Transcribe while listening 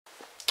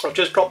I've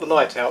just dropped the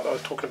light out that I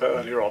was talking about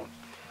earlier on,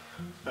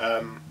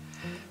 and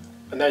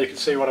now you can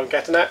see what I'm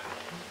getting at.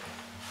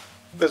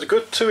 There's a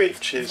good 2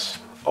 inches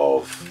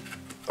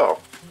of, oh,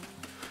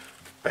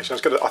 actually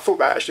I thought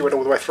that actually went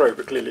all the way through,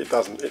 but clearly it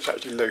doesn't, it's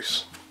actually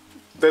loose.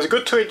 There's a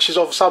good 2 inches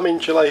of some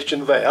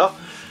insulation there.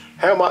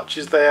 How much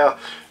is there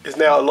is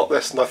now a lot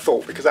less than I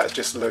thought, because that's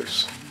just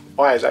loose.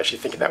 I was actually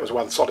thinking that was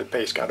one solid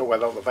piece going all the way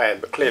along the van,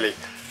 but clearly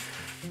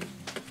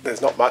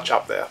there's not much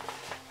up there.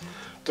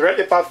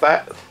 Directly above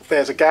that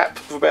there's a gap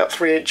of about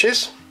 3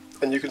 inches,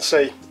 and you can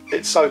see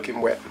it's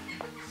soaking wet.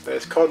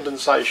 There's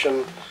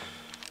condensation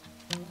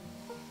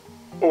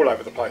all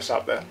over the place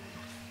up there,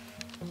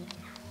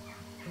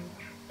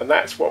 and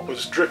that's what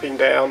was dripping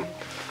down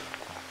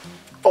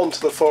onto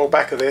the foil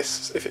back of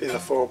this, if it is a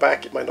foil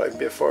back. It may not even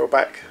be a foil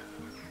back,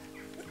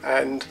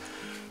 and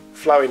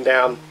flowing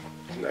down.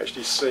 You can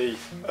actually see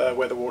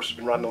where the water's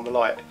been running on the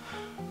light.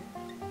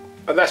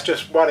 And that's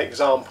just one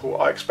example.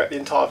 I expect the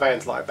entire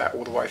van's like that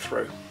all the way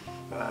through.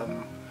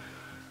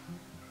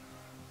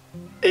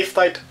 If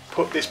they'd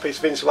put this piece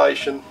of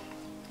insulation,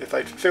 if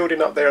they'd filled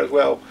in up there as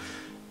well,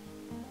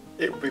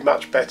 it would be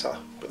much better.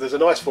 But there's a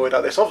nice void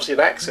out there. It's obviously an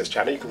access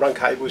channel. You can run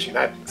cables, you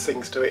can add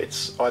things to it.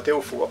 It's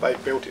ideal for what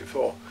they've built it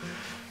for.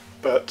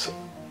 But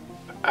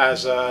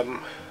as a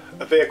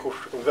vehicle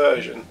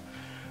conversion,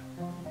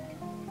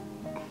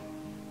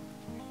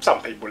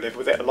 some people live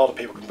with it. A lot of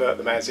people convert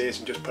them as is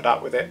and just put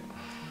up with it,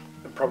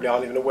 and probably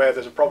aren't even aware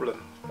there's a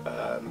problem.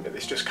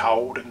 It's just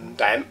cold and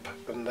damp,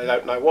 and they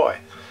don't know why.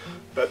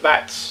 But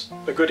that's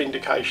a good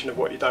indication of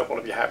what you don't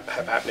want to have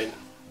happening.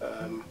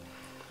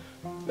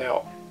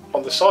 Now,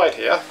 on the side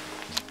here,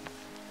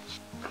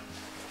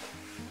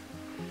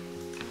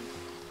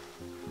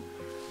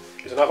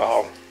 is another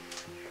hole.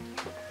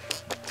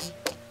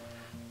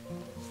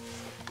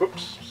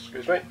 Whoops,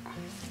 excuse me.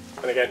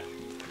 And again,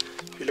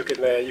 if you look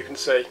in there, you can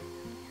see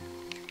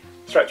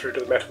straight through to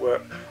the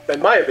metalwork. There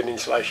may have been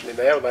insulation in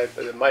there, or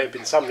there may have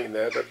been something in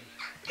there, but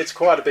it's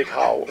quite a big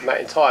hole, and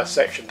that entire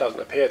section doesn't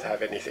appear to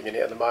have anything in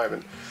it at the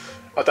moment.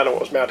 I don't know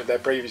what was mounted there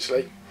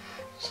previously,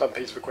 some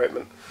piece of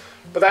equipment,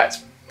 but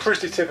that's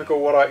pretty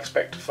typical what I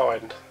expect to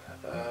find.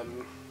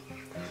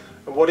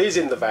 And what is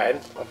in the van,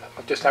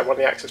 I've just had one of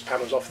the access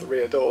panels off the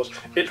rear doors.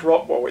 It's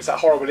rock wool. It's that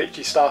horrible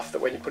itchy stuff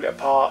that when you put it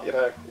apart, you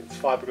know, it's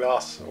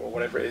fiberglass or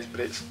whatever it is, but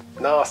it's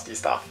nasty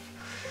stuff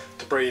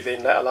to breathe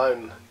in, let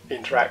alone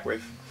interact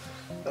with.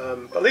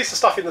 But at least the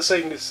stuff in the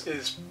ceiling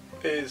is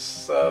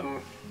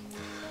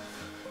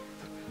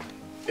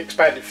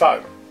expanded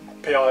foam,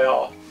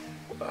 PIR.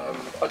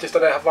 I just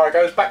don't know how far it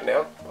goes back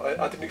now.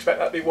 I didn't expect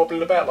that to be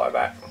wobbling about like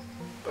that.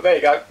 But there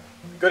you go.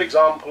 Good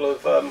example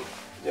of,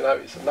 you know,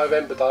 it's a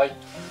November day.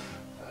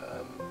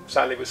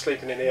 Sally was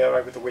sleeping in here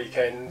over the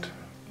weekend.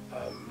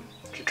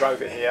 She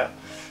drove it here,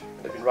 and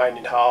it had been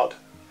raining hard,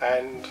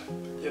 and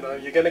you know,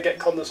 you're going to get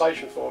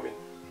condensation forming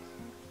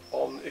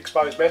on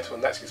exposed metal,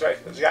 and that's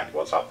exactly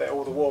what's up there.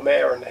 All the warm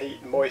air and heat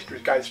and moisture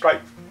is going straight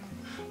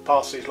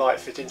past these light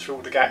fittings through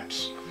all the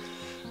gaps,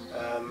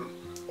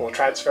 or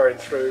transferring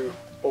through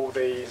all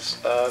these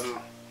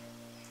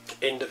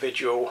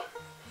individual.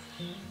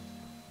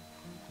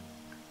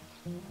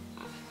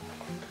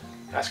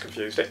 That's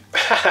confused it.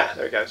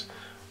 There it goes.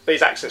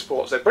 These access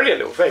ports, they're brilliant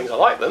little things. I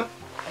like them.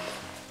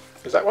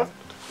 Is that one?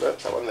 No,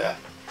 it's that one there.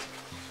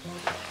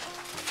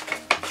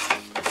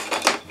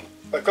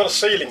 They've got a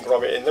ceiling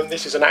grommet in them.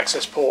 This is an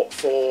access port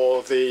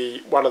for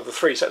one of the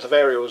 3 sets of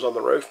aerials on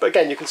the roof. But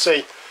again, you can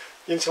see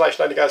the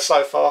insulation only goes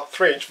so far.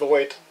 3-inch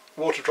void,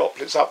 water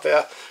droplets up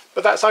there.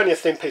 But that's only a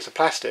thin piece of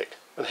plastic,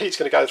 and heat's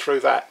going to go through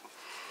that.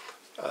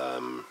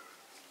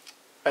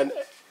 And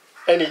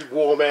any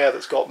warm air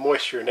that's got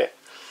moisture in it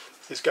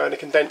is going to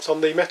condense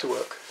on the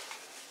metalwork.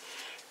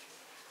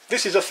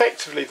 This is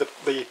effectively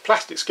the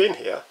plastic skin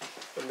here,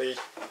 and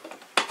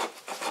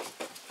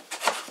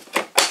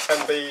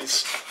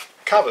these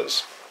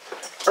covers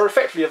are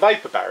effectively a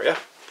vapour barrier.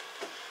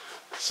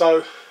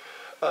 So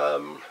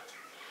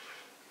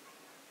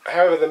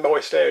however the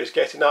moist air is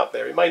getting up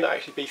there, it may not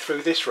actually be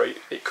through this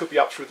route, it could be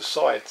up through the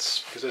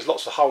sides, because there's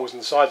lots of holes in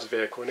the sides of the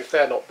vehicle, and if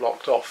they're not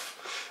blocked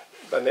off,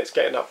 then it's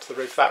getting up to the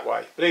roof that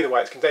way. But either way,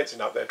 it's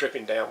condensing up there,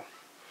 dripping down.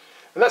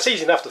 And that's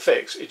easy enough to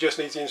fix. It just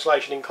needs the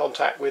insulation in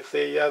contact with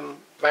the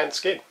van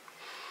skin,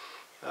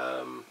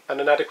 and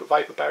an adequate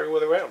vapour barrier all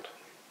the way around.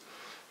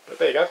 But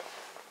there you go.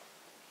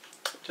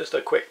 Just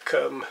a quick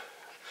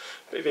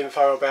bit of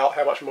info about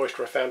how much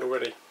moisture I found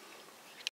already.